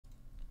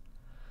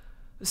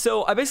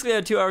So I basically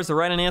had 2 hours to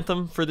write an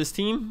anthem for this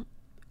team,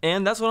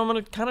 and that's what I'm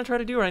going to kind of try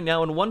to do right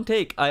now in one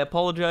take. I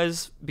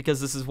apologize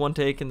because this is one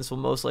take and this will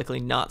most likely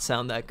not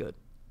sound that good.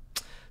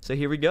 So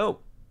here we go.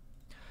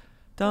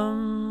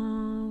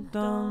 Dum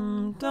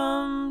dum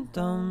dum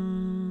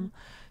dum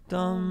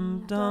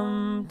dum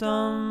dum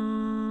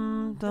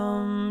dum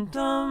dum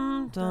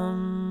dum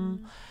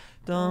dum.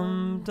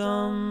 Dum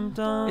dum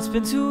dum. It's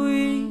been 2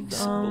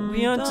 weeks, but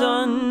we aren't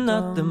done.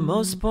 Not the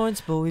most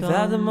points, but we've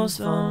had the most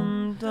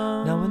fun.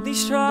 Now in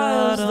these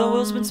trials, the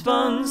wheel's been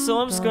spun, so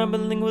I'm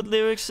scrambling with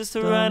lyrics just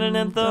to write an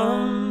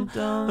anthem.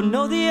 But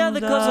no, the other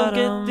clubs won't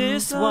get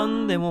this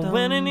one. They won't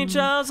win any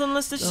trials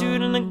unless they're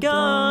shooting a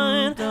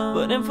gun.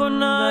 But in 4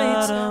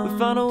 nights, we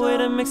found a way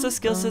to mix our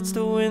skill sets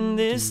to win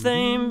this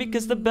thing.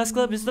 Because the best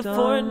club is the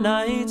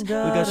Fortnite. We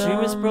got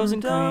streamers, pros,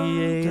 and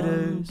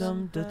creators.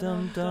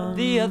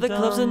 The other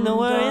clubs are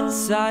nowhere in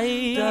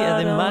sight. Yeah,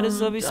 they might as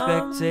well be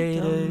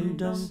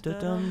spectators.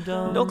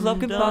 No club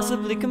could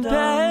possibly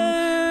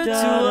compare to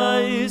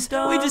us.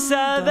 We just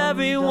have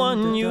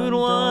everyone you'd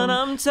want.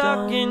 I'm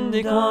talking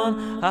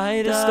Daequan,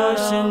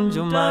 HighDistortion,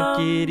 Jaomock,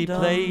 he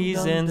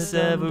plays, and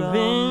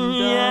Severin.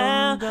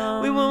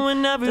 Yeah, we will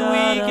win every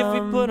week if we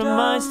put our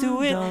minds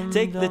to it.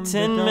 Take the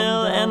 10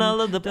 mil and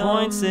all of the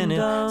points in it.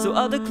 So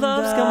other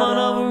clubs, come on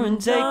over and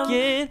take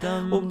it.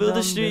 We'll build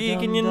a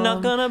streak and you're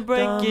not gonna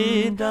break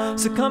it.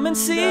 So come and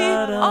see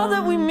all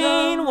that we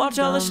mean. Watch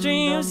all the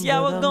streams.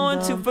 Yeah, we're going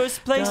to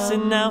first place,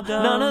 and now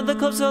none of the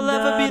clubs will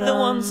ever be the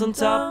ones on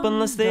top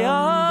unless they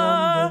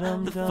are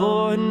the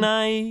 4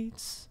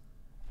 nights.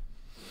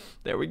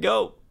 There we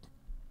go.